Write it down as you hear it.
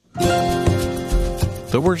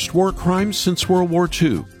The worst war crimes since World War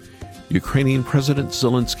II. Ukrainian President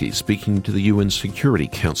Zelensky speaking to the UN Security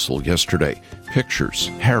Council yesterday. Pictures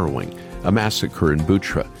harrowing a massacre in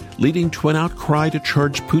Bucha, leading to an outcry to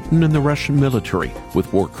charge Putin and the Russian military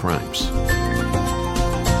with war crimes.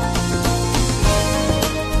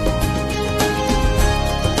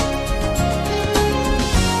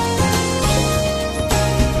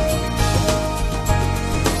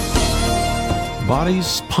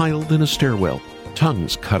 Bodies piled in a stairwell,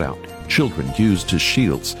 tongues cut out, children used as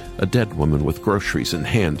shields, a dead woman with groceries in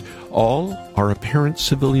hand. All are apparent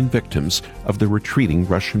civilian victims of the retreating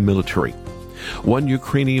Russian military. One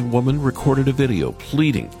Ukrainian woman recorded a video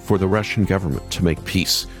pleading for the Russian government to make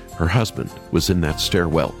peace. Her husband was in that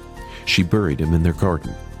stairwell. She buried him in their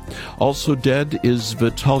garden. Also dead is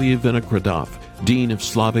Vitaly Vinogradov, dean of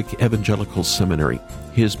Slavic Evangelical Seminary.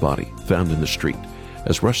 His body found in the street.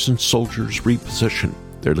 As Russian soldiers reposition,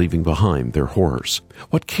 they're leaving behind their horrors.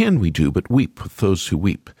 What can we do but weep with those who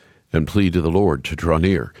weep and plead to the Lord to draw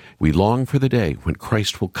near? We long for the day when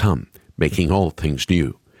Christ will come, making all things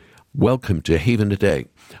new. Welcome to Haven Today.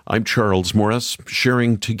 I'm Charles Morris,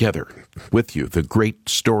 sharing together with you the great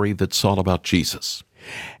story that's all about Jesus.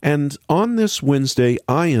 And on this Wednesday,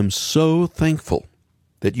 I am so thankful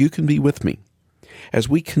that you can be with me as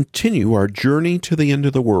we continue our journey to the end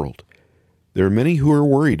of the world. There are many who are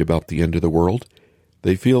worried about the end of the world.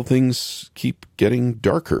 They feel things keep getting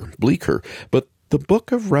darker, bleaker. But the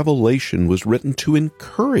book of Revelation was written to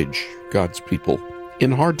encourage God's people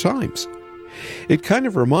in hard times. It kind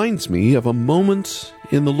of reminds me of a moment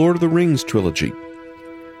in the Lord of the Rings trilogy.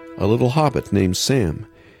 A little hobbit named Sam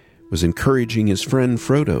was encouraging his friend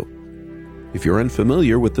Frodo. If you're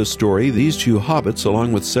unfamiliar with this story, these two hobbits,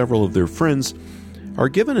 along with several of their friends, are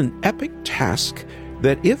given an epic task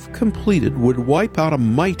that, if completed, would wipe out a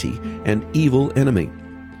mighty and evil enemy.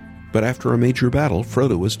 But after a major battle,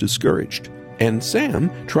 Frodo was discouraged, and Sam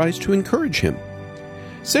tries to encourage him.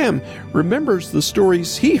 Sam remembers the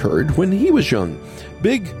stories he heard when he was young,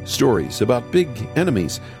 big stories about big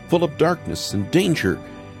enemies, full of darkness and danger,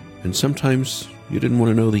 and sometimes you didn't want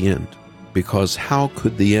to know the end, because how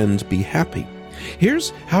could the end be happy? Here's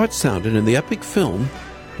how it sounded in the epic film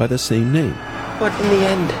by the same name. But in the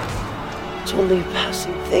end, it's only a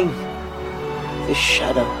passing thing. This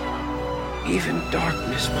shadow, even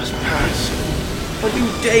darkness must pass. A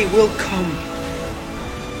new day will come.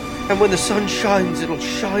 And when the sun shines, it'll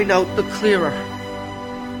shine out the clearer.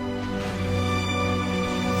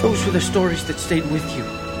 Those were the stories that stayed with you,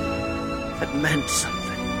 that meant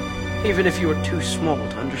something, even if you were too small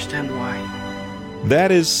to understand why. That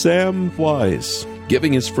is Sam Wise,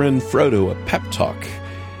 giving his friend Frodo a pep talk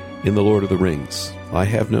in The Lord of the Rings. I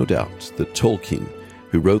have no doubt that Tolkien,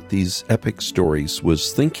 who wrote these epic stories,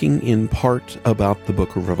 was thinking in part about the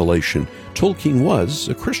book of Revelation. Tolkien was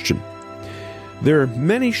a Christian. There are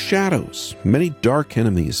many shadows, many dark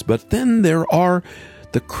enemies, but then there are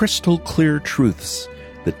the crystal clear truths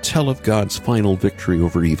that tell of God's final victory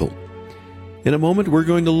over evil. In a moment, we're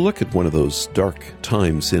going to look at one of those dark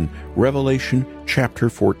times in Revelation chapter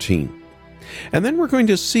 14. And then we're going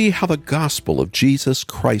to see how the gospel of Jesus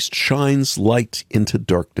Christ shines light into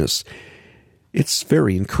darkness. It's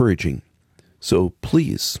very encouraging. So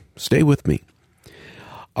please stay with me.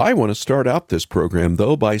 I want to start out this program,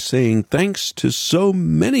 though, by saying thanks to so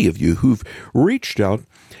many of you who've reached out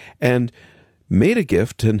and made a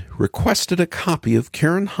gift and requested a copy of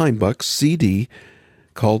Karen Heimbuch's CD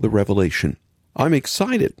called The Revelation. I'm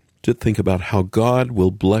excited to think about how God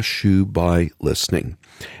will bless you by listening.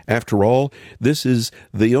 After all, this is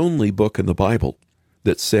the only book in the Bible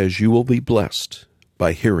that says you will be blessed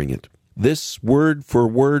by hearing it. This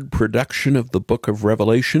word-for-word production of the book of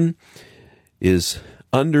Revelation is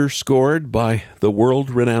underscored by the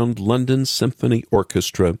world-renowned London Symphony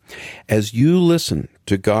Orchestra. As you listen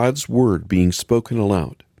to God's word being spoken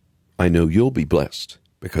aloud, I know you'll be blessed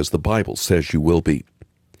because the Bible says you will be.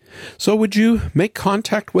 So would you make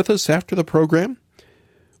contact with us after the program?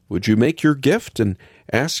 Would you make your gift and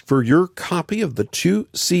ask for your copy of the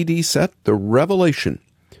 2-CD set, The Revelation?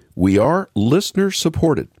 We are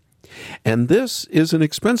listener-supported, and this is an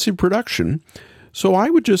expensive production, so I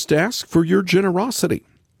would just ask for your generosity.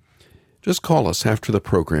 Just call us after the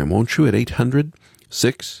program, won't you, at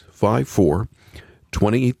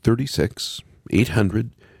 800-654-2836,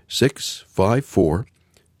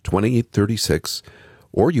 800-654-2836,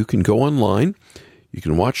 or you can go online. You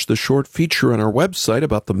can watch the short feature on our website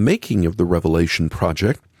about the making of the Revelation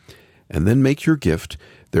Project, and then make your gift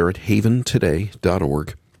there at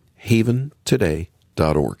haventoday.org,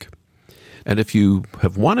 haventoday.org. And if you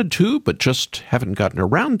have wanted to, but just haven't gotten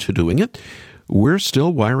around to doing it, we're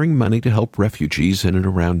still wiring money to help refugees in and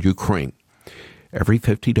around Ukraine. Every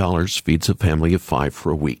 $50 feeds a family of 5 for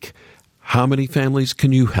a week. How many families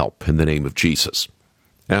can you help in the name of Jesus?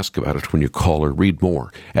 Ask about it when you call or read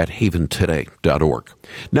more at haventoday.org.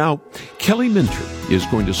 Now, Kelly Minter is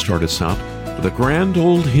going to start us out with a grand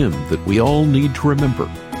old hymn that we all need to remember,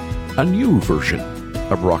 a new version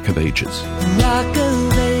of Rock of Ages. Rock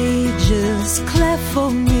of Ages, cleft for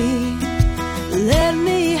me, let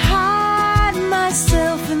me hide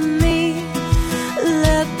myself in thee,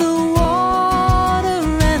 let the water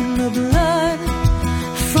and the blood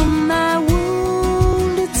from my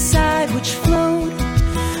wounded side which flowed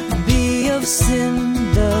be of sin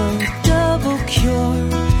the double cure,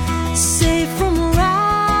 save from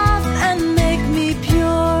wrath and make me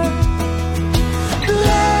pure.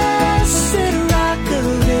 Blessed Rock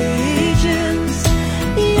of Ages,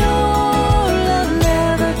 your love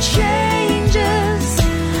never changes.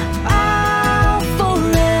 I'll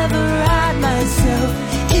forever hide myself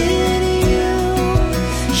in you,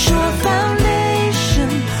 sure foundation,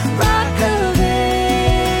 Rock of Ages.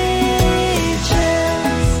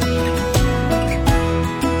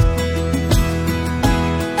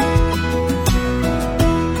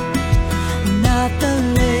 Not the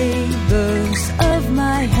labors of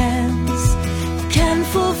my hands can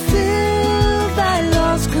fulfill thy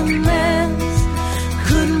law's commands.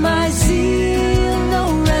 Could my zeal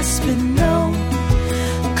no respite know?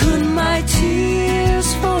 Could my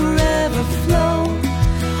tears forever flow?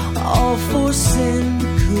 All for sin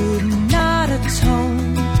could not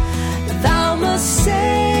atone. Thou must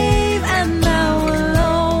save, and thou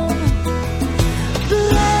alone.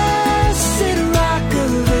 Blessed Rock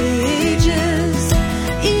of Ages,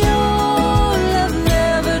 your love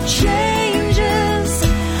never changes.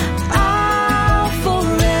 I'll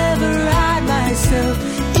forever hide myself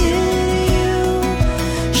in you,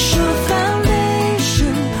 sure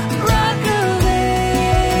foundation, Rock of Ages.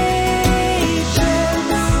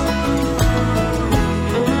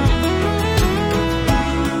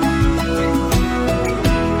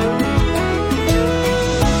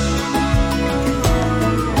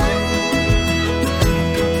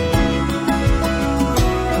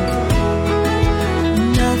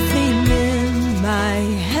 Nothing in my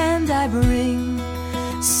hand I bring,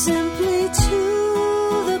 simply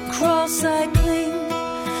to the cross I cling.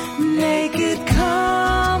 Naked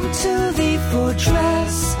come to thee for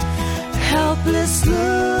dress, helpless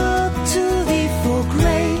look to thee for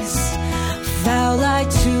grace. Foul I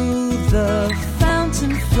to the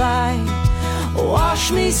fountain fly,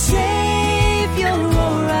 wash me, Savior,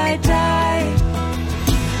 or I die.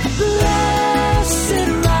 Blessed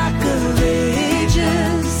Rock of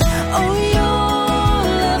Ages, oh, your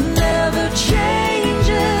love never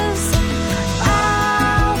changes.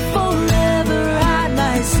 I'll forever hide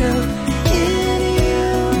myself in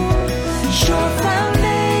you, sure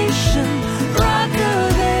foundation, Rock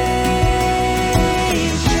of Ages.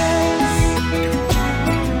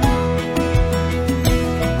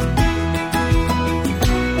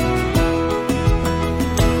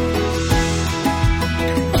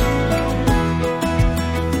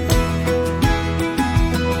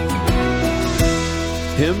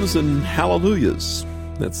 Hymns and Hallelujahs.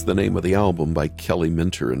 That's the name of the album by Kelly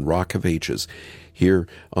Minter and Rock of Ages here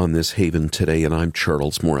on this Haven Today, and I'm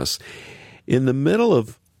Charles Morris. In the middle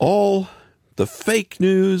of all the fake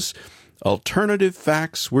news, alternative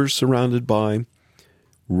facts we're surrounded by,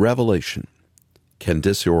 revelation can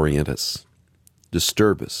disorient us,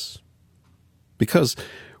 disturb us, because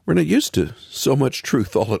we're not used to so much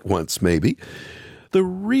truth all at once, maybe. The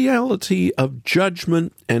reality of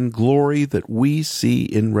judgment and glory that we see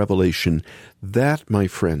in Revelation, that, my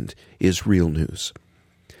friend, is real news.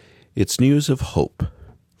 It's news of hope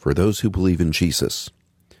for those who believe in Jesus,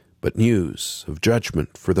 but news of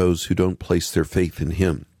judgment for those who don't place their faith in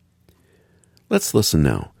Him. Let's listen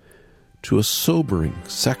now to a sobering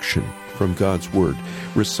section from God's Word,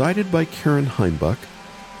 recited by Karen Heimbach,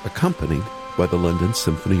 accompanied by the London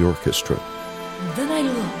Symphony Orchestra. Then I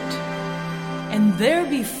looked, and there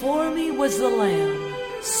before me was the Lamb,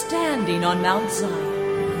 standing on Mount Zion,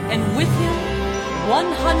 and with him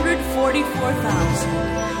 144,000,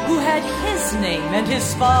 who had his name and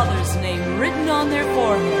his Father's name written on their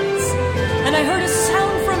foreheads. And I heard a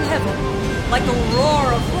sound from heaven, like the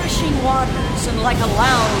roar of rushing waters, and like a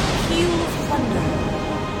loud peal of thunder.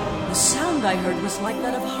 The sound I heard was like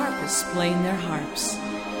that of harpists playing their harps.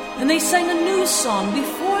 And they sang a new song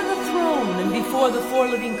before the throne and before the 4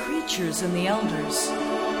 living creatures and the elders.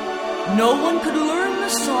 No one could learn the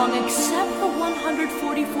song except the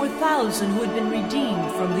 144,000 who had been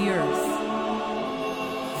redeemed from the earth.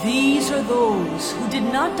 These are those who did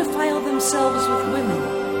not defile themselves with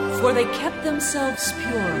women, for they kept themselves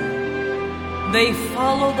pure. They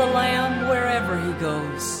follow the Lamb wherever he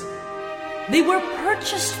goes. They were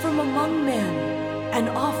purchased from among men and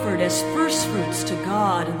offered as firstfruits to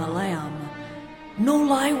God and the Lamb. No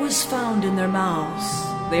lie was found in their mouths.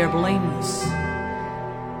 They are blameless.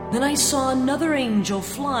 Then I saw another angel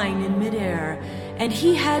flying in midair, and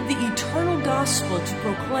he had the eternal gospel to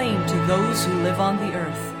proclaim to those who live on the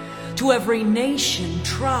earth, to every nation,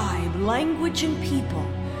 tribe, language, and people.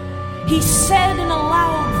 He said in a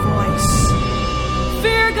loud voice,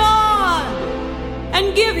 "Fear God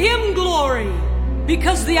and give him glory,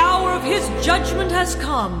 because the hour of his judgment has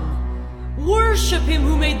come. Worship him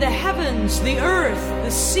who made the heavens, the earth,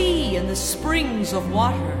 the sea, and the springs of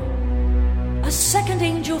water." A second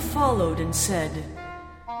angel followed and said,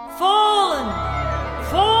 "Fallen,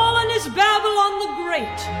 fallen is Babylon the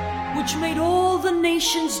Great, which made all the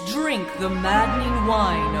nations drink the maddening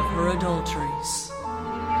wine of her adulteries."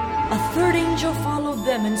 A third angel followed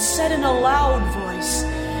them and said in a loud voice,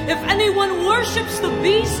 "If anyone worships the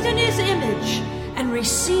beast in his image and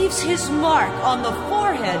receives his mark on the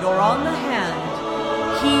forehead or on the hand,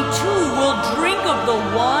 he too will drink of the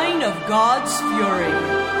wine of God's fury,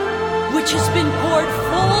 which has been poured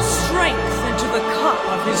full strength into the cup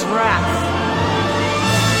of his wrath.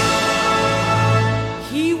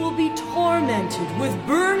 He will be tormented with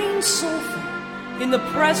burning sulfur in the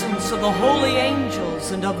presence of the holy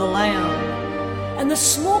angels and of the Lamb, and the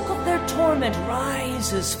smoke of their torment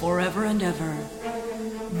rises forever and ever.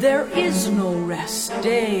 There is no rest,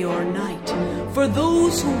 day or night, for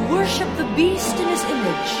those who worship the beast in his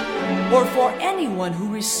image, or for anyone who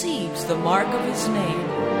receives the mark of his name.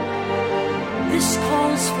 This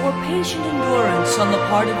calls for patient endurance on the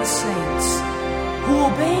part of the saints, who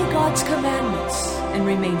obey God's commandments and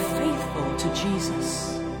remain faithful to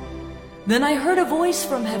Jesus. Then I heard a voice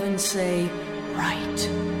from heaven say, "Write,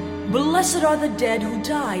 blessed are the dead who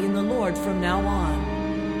die in the Lord from now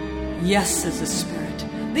on." "Yes," says the Spirit,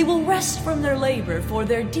 "they will rest from their labor, for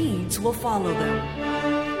their deeds will follow them."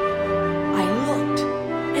 I looked,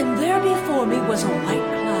 and there before me was a white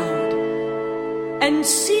cloud, and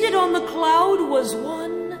seated on the cloud was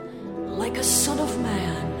one like a son of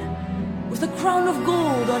man, with a crown of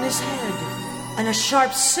gold on his head, and a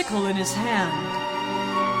sharp sickle in his hand.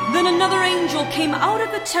 Then another angel came out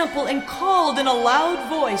of the temple and called in a loud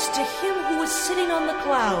voice to him who was sitting on the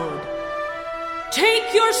cloud,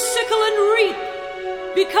 "Take your sickle and reap,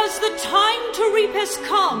 because the time to reap has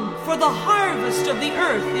come, for the harvest of the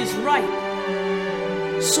earth is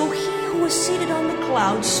ripe." So he who was seated on the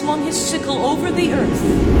cloud swung his sickle over the earth,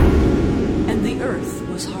 and the earth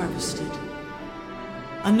was harvested.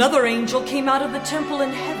 Another angel came out of the temple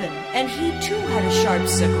in heaven, and he too had a sharp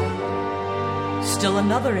sickle. Still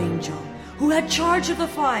another angel, who had charge of the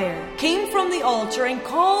fire, came from the altar and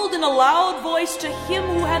called in a loud voice to him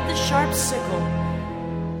who had the sharp sickle,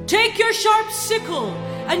 "Take your sharp sickle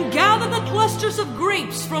and gather the clusters of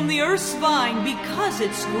grapes from the earth's vine, because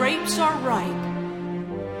its grapes are ripe."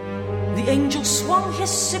 The angel swung his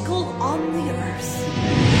sickle on the earth,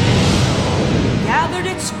 gathered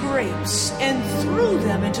its grapes, and threw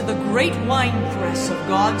them into the great winepress of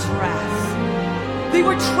God's wrath. They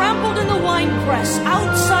were trampled in the winepress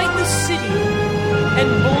outside the city, and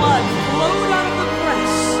blood flowed out of the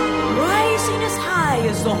press, rising as high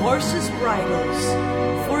as the horses'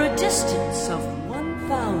 bridles, for a distance of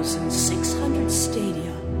 1,600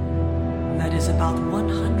 stadia. That is about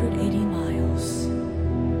 180 miles.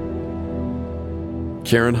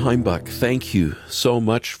 Karen Heimbach, thank you so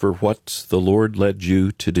much for what the Lord led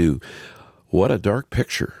you to do. What a dark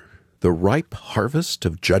picture. The ripe harvest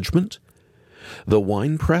of judgment, the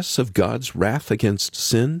winepress of God's wrath against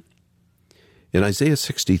sin. In Isaiah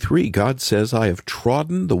 63, God says, "I have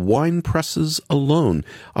trodden the winepresses alone.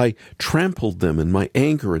 I trampled them in my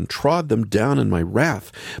anger and trod them down in my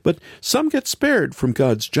wrath." But some get spared from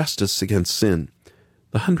God's justice against sin.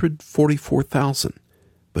 The 144,000.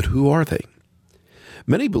 But who are they?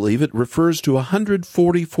 Many believe it refers to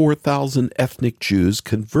 144,000 ethnic Jews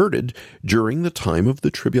converted during the time of the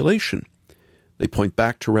tribulation. They point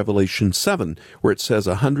back to Revelation 7, where it says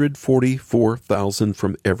 144,000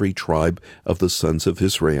 from every tribe of the sons of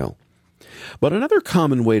Israel. But another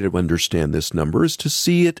common way to understand this number is to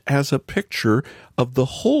see it as a picture of the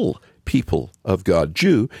whole people of God,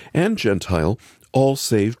 Jew and Gentile, all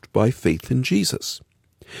saved by faith in Jesus.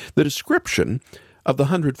 The description of the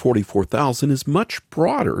 144,000 is much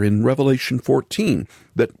broader in Revelation 14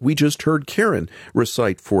 that we just heard Karen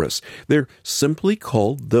recite for us. They're simply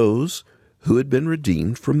called those who had been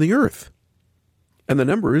redeemed from the earth. And the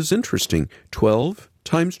number is interesting, 12,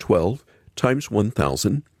 times 12 times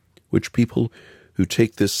 1,000, which people who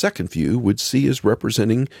take this second view would see as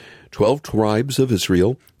representing 12 tribes of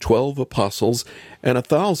Israel, 12 apostles, and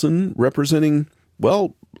 1,000 representing,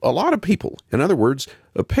 well, a lot of people. In other words,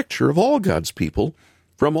 a picture of all God's people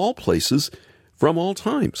from all places, from all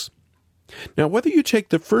times. Now, whether you take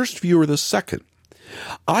the first view or the second,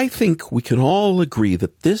 I think we can all agree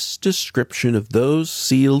that this description of those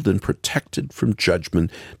sealed and protected from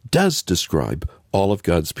judgment does describe all of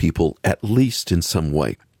God's people, at least in some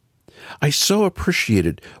way. I so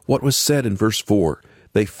appreciated what was said in verse 4,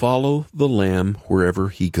 they follow the Lamb wherever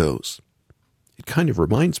he goes. It kind of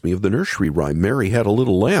reminds me of the nursery rhyme, Mary Had a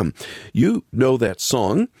Little Lamb. You know that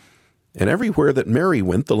song, and everywhere that Mary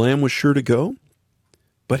went, the lamb was sure to go.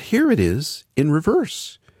 But here it is in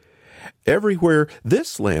reverse. Everywhere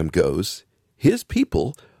this lamb goes, his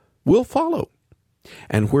people will follow.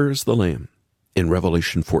 And where is the lamb? In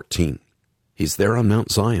Revelation 14. He's there on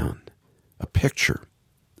Mount Zion, a picture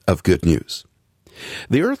of good news.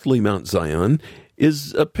 The earthly Mount Zion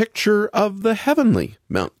is a picture of the heavenly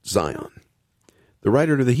Mount Zion. The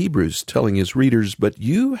writer to the Hebrews telling his readers, but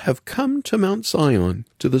you have come to Mount Zion,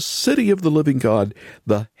 to the city of the living God,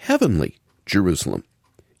 the heavenly Jerusalem.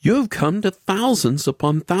 You have come to thousands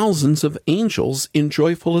upon thousands of angels in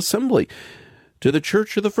joyful assembly, to the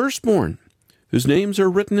church of the firstborn, whose names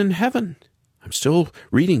are written in heaven. I'm still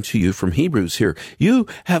reading to you from Hebrews here. You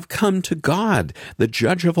have come to God, the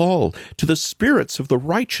judge of all, to the spirits of the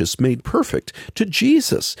righteous made perfect, to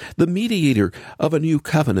Jesus, the mediator of a new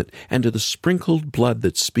covenant, and to the sprinkled blood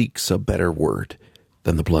that speaks a better word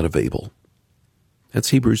than the blood of Abel. That's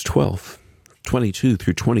Hebrews 12, 22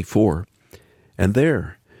 through 24. And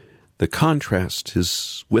there, the contrast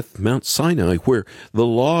is with Mount Sinai, where the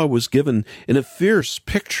law was given in a fierce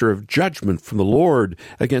picture of judgment from the Lord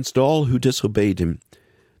against all who disobeyed him.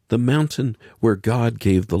 The mountain where God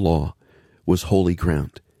gave the law was holy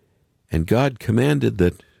ground, and God commanded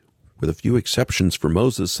that, with a few exceptions for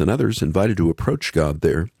Moses and others invited to approach God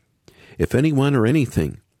there, if anyone or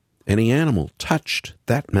anything, any animal touched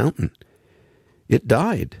that mountain, it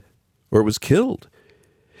died or was killed.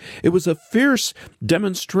 It was a fierce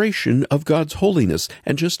demonstration of God's holiness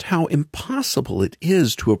and just how impossible it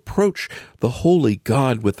is to approach the holy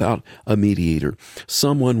God without a mediator,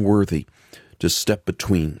 someone worthy to step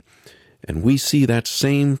between. And we see that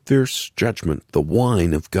same fierce judgment, the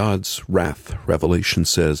wine of God's wrath, Revelation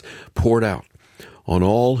says, poured out on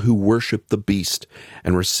all who worship the beast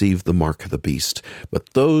and receive the mark of the beast.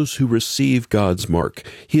 But those who receive God's mark,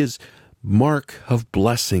 his mark of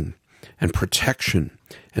blessing and protection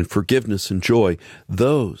and forgiveness and joy,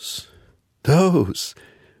 those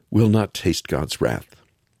will not taste God's wrath.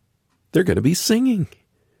 They're going to be singing.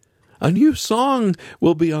 A new song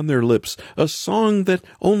will be on their lips, a song that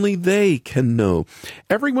only they can know.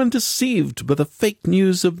 Everyone deceived by the fake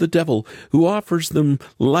news of the devil, who offers them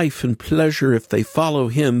life and pleasure if they follow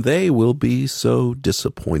him, they will be so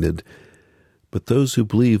disappointed. But those who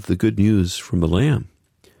believe the good news from the Lamb,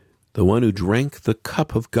 the one who drank the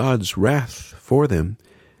cup of God's wrath for them,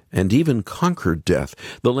 and even conquered death,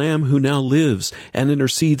 the Lamb who now lives and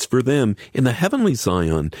intercedes for them in the heavenly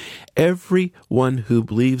Zion, everyone who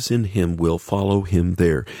believes in him will follow him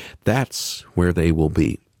there. That's where they will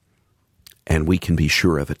be. And we can be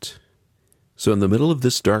sure of it. So in the middle of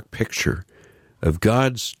this dark picture of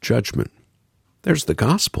God's judgment, there's the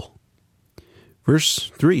gospel.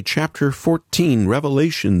 Verse 3, chapter 14,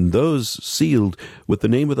 Revelation, those sealed with the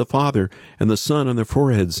name of the Father and the Son on their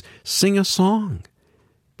foreheads, sing a song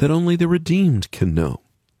that only the redeemed can know.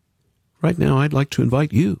 Right now, I'd like to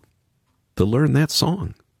invite you to learn that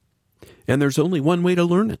song. And there's only one way to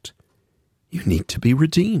learn it. You need to be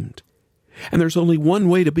redeemed. And there's only one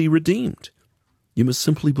way to be redeemed. You must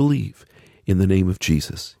simply believe in the name of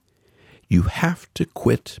Jesus. You have to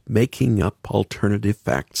quit making up alternative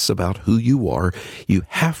facts about who you are. You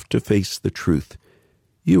have to face the truth.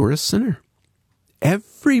 You are a sinner.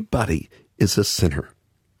 Everybody is a sinner.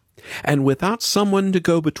 And without someone to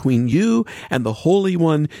go between you and the Holy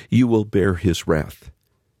One, you will bear his wrath.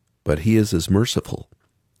 But he is as merciful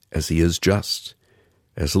as he is just,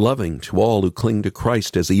 as loving to all who cling to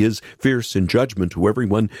Christ as he is fierce in judgment to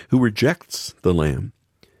everyone who rejects the Lamb.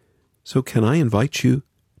 So can I invite you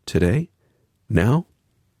today, now,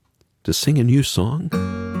 to sing a new song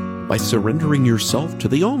by surrendering yourself to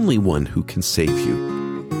the only one who can save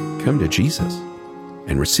you? Come to Jesus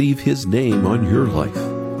and receive his name on your life.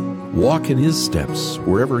 Walk in his steps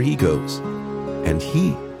wherever he goes, and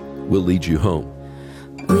he will lead you home.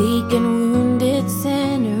 Weak and wounded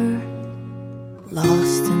sinner,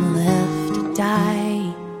 lost and left to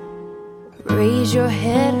die. Raise your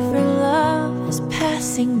head, for love has passed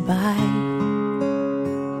passing by.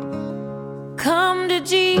 Come to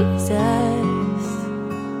Jesus,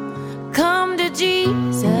 come to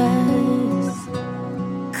Jesus,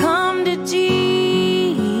 come to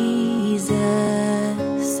Jesus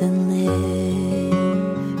and live.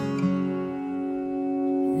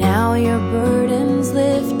 Now your burden's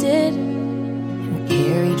lifted and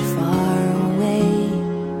carried far away.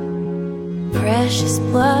 Precious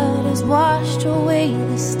blood has washed away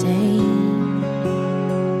the stain.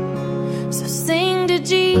 So sing to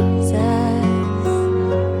Jesus,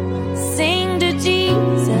 sing to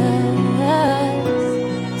Jesus,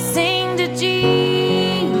 sing to Jesus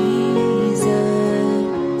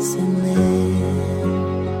and live.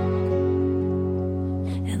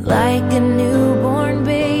 And like a newborn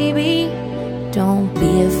baby, don't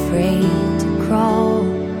be afraid to crawl.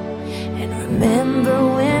 And remember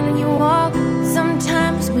when you walk,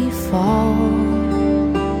 sometimes we fall.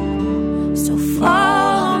 So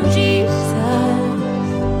fall on Jesus,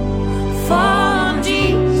 fall on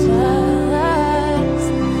Jesus,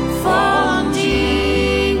 fall on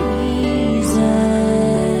Jesus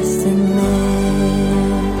and live.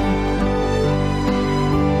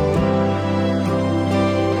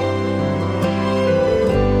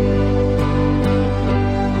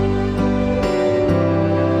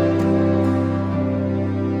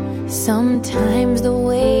 Sometimes the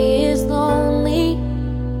way is lonely,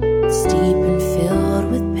 steep and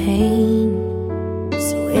filled with pain.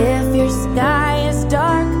 So if your sky is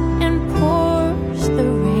dark and pours the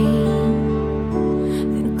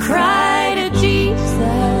rain, then cry to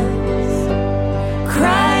Jesus,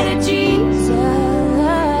 cry to Jesus,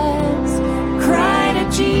 cry to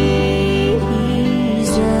Jesus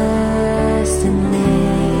and live.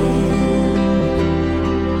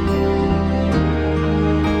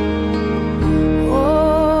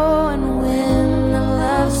 Oh, and when the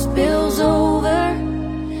love spills over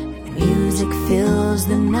and the music fills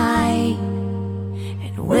the night,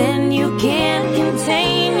 and when you can't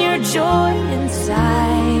contain your joy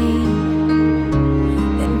inside,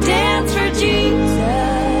 then dance for Jesus,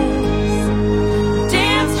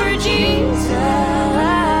 dance for Jesus,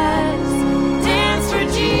 dance for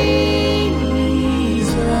Jesus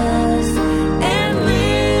and live.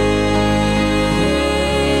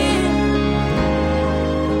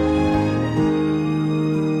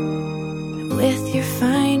 With your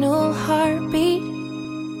final heartbeat,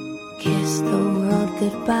 kiss the world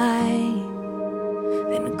goodbye.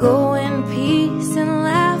 Then go in peace and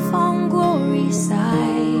laugh on glory's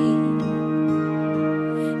side.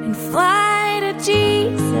 And fly to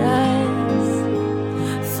Jesus,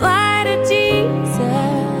 fly to Jesus,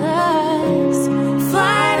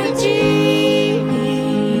 fly to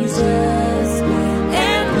Jesus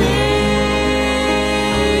and live.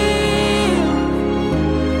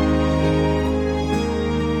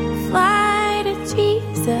 Fly to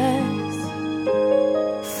Jesus,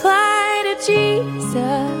 fly to Jesus,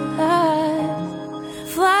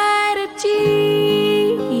 fly to Jesus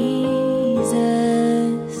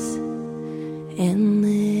and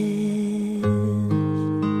live.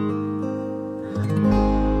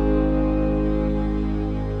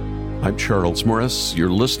 I'm Charles Morris. You're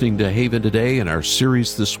listening to Haven Today, and our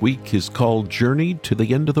series this week is called Journey to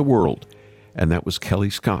the End of the World. And that was Kelly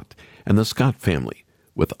Scott and the Scott family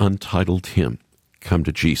with Untitled Hymn, Come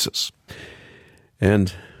to Jesus.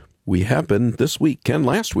 And we have been this week and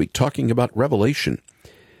last week talking about Revelation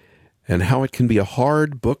and how it can be a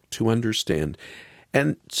hard book to understand.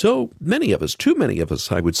 And so many of us, too many of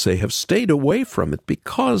us, I would say, have stayed away from it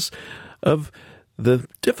because of the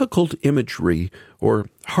difficult imagery or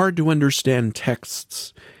hard to understand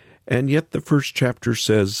texts. And yet the first chapter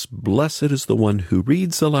says, "Blessed is the one who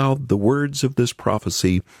reads aloud the words of this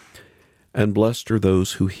prophecy, and blessed are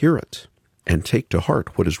those who hear it and take to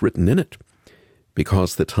heart what is written in it,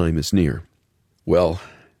 because the time is near." Well,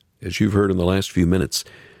 as you've heard in the last few minutes,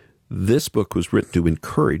 this book was written to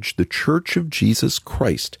encourage the Church of Jesus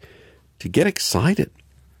Christ to get excited,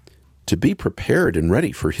 to be prepared and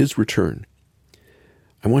ready for His return.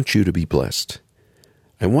 I want you to be blessed.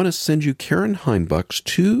 I want to send you Karen Heimbach's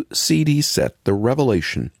 2-CD set, The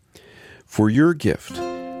Revelation, for your gift,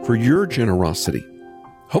 for your generosity.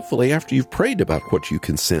 Hopefully after you've prayed about what you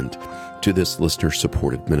can send to this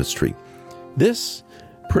listener-supported ministry. This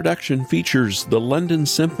production features the London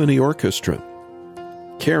Symphony Orchestra,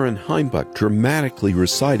 Karen Heimbach dramatically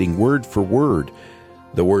reciting word for word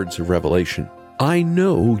the words of Revelation. I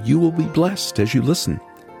know you will be blessed as you listen,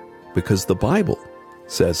 because the Bible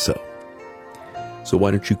says so. So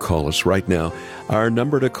why don't you call us right now? Our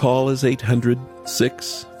number to call is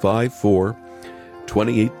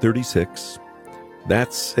 800-654-2836.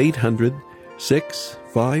 That's 800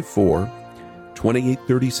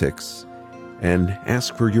 654-2836 and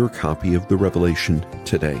ask for your copy of the Revelation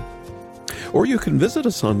Today. Or you can visit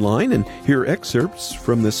us online and hear excerpts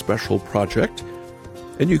from this special project.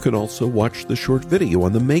 And you can also watch the short video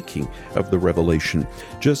on the making of the Revelation.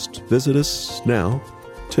 Just visit us now,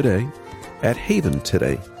 today, at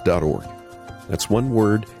haventoday.org. That's one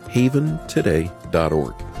word,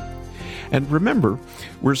 haventoday.org. And remember,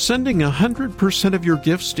 we're sending 100% of your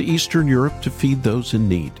gifts to Eastern Europe to feed those in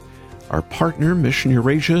need. Our partner, Mission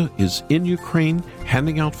Eurasia, is in Ukraine,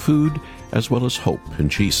 handing out food as well as hope in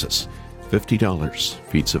Jesus. $50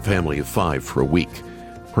 feeds a family of 5 for a week.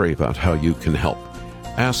 Pray about how you can help.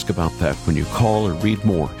 Ask about that when you call or read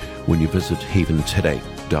more when you visit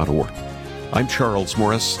haventoday.org. I'm Charles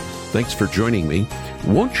Morris. Thanks for joining me.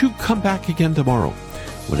 Won't you come back again tomorrow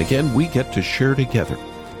when again we get to share together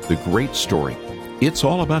the great story. It's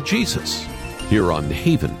all about Jesus here on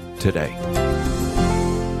Haven Today.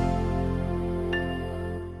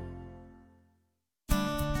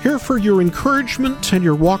 Here for your encouragement and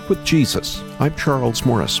your walk with Jesus. I'm Charles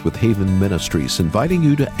Morris with Haven Ministries, inviting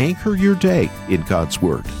you to anchor your day in God's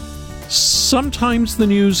Word. Sometimes the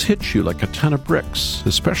news hits you like a ton of bricks,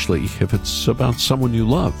 especially if it's about someone you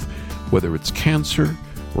love. Whether it's cancer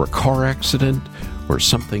or a car accident or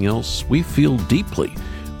something else, we feel deeply.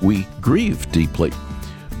 We grieve deeply.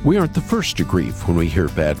 We aren't the first to grieve when we hear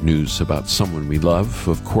bad news about someone we love,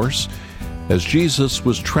 of course. As Jesus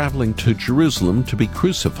was traveling to Jerusalem to be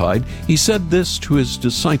crucified, he said this to his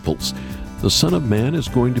disciples, "The Son of Man is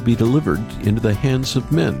going to be delivered into the hands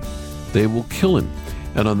of men. They will kill him,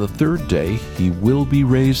 and on the third day he will be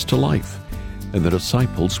raised to life." And the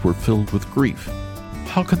disciples were filled with grief.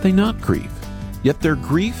 How could they not grieve? Yet their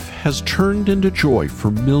grief has turned into joy for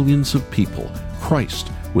millions of people. Christ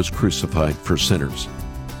was crucified for sinners.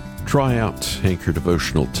 Try out Anchor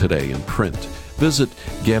Devotional today in print. Visit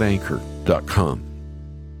getanchor.com.